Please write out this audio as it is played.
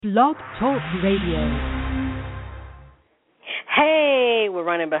Blog Talk Radio. Hey, we're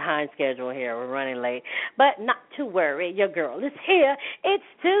running behind schedule here. We're running late. But not to worry, your girl is here. It's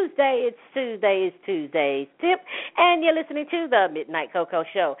Tuesday's tip. And you're listening to the Midnight Cocoa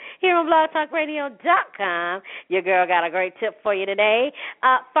Show here on blogtalkradio.com. Your girl got a great tip for you today.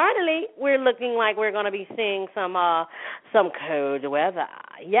 Finally, we're looking like we're going to be seeing some cold weather.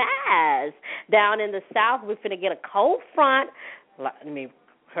 Yes. Down in the south, we're going to get a cold front. Let me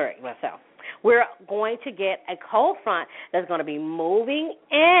correct myself. We're going to get a cold front that's going to be moving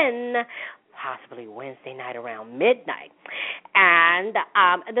in possibly Wednesday night around midnight. And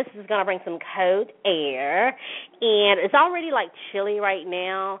this is going to bring some cold air. And it's already like chilly right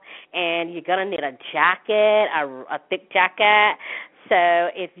now, and you're going to need a jacket, a thick jacket. So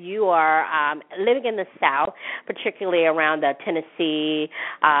if you are living in the South, particularly around the Tennessee,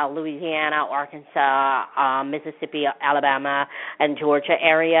 Louisiana, Arkansas, Mississippi, Alabama, and Georgia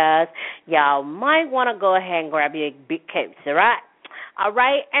areas, y'all might want to go ahead and grab your big coats, all right? All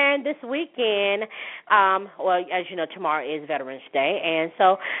right, and this weekend, well, as you know, tomorrow is Veterans Day, and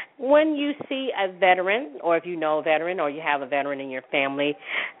so when you see a veteran, or if you know a veteran, or you have a veteran in your family,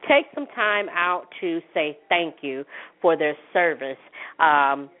 take some time out to say thank you for their service.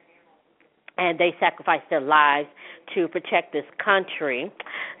 And they sacrificed their lives to protect this country.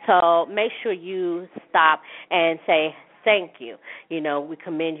 So make sure you stop and say thank you. You know, we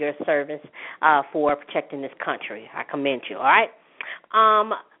commend your service for protecting this country. I commend you, all right?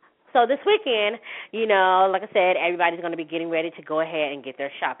 So this weekend, you know, like I said, everybody's going to be getting ready to go ahead and get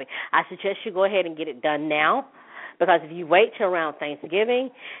their shopping. I suggest you go ahead and get it done now, because if you wait till around Thanksgiving,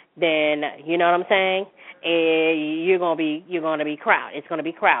 then you know what I'm saying, you're going to be crowded. It's going to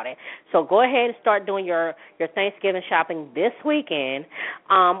be crowded. So go ahead and start doing your Thanksgiving shopping this weekend,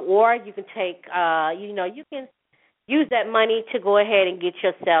 or you can take you can use that money to go ahead and get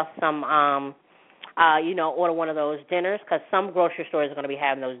yourself some order one of those dinners, because some grocery stores are going to be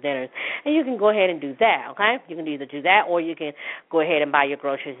having those dinners. And you can go ahead and do that, okay? You can either do that, or you can go ahead and buy your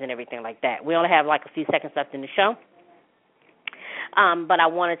groceries and everything like that. We only have like a few seconds left in the show. But I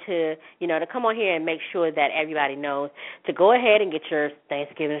wanted to come on here and make sure that everybody knows to go ahead and get your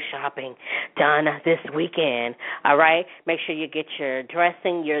Thanksgiving shopping done this weekend, all right? Make sure you get your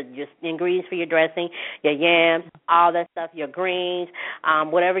dressing, your ingredients for your dressing, your yams, all that stuff, your greens,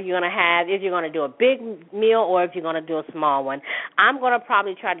 whatever you're going to have, if you're going to do a big meal or if you're going to do a small one. I'm going to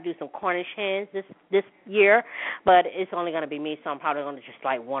probably try to do some Cornish hens this year, but it's only going to be me, so I'm probably going to just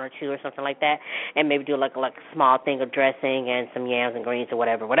like one or two or something like that, and maybe do like a small thing of dressing and some yams and greens or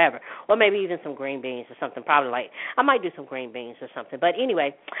whatever, or maybe even some green beans or something. Probably I might do some green beans or something. But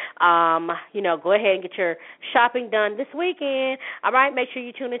anyway, go ahead and get your shopping done this weekend. All right, make sure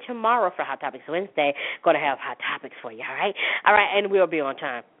you tune in tomorrow for Hot Topics Wednesday. Going to have hot topics for you. All right, and we'll be on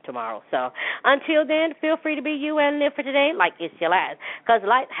time tomorrow. So until then, feel free to be you and live for today like it's your last, because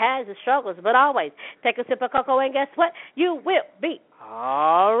life has its struggles, but always take a sip of cocoa, and guess what? You will be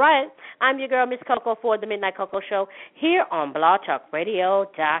all right. I'm your girl, Miss Coco, for the Midnight Cocoa Show here on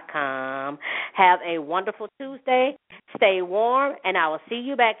blogtalkradio.com. Have a wonderful Tuesday. Stay warm, and I will see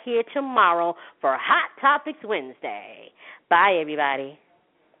you back here tomorrow for Hot Topics Wednesday. Bye, everybody.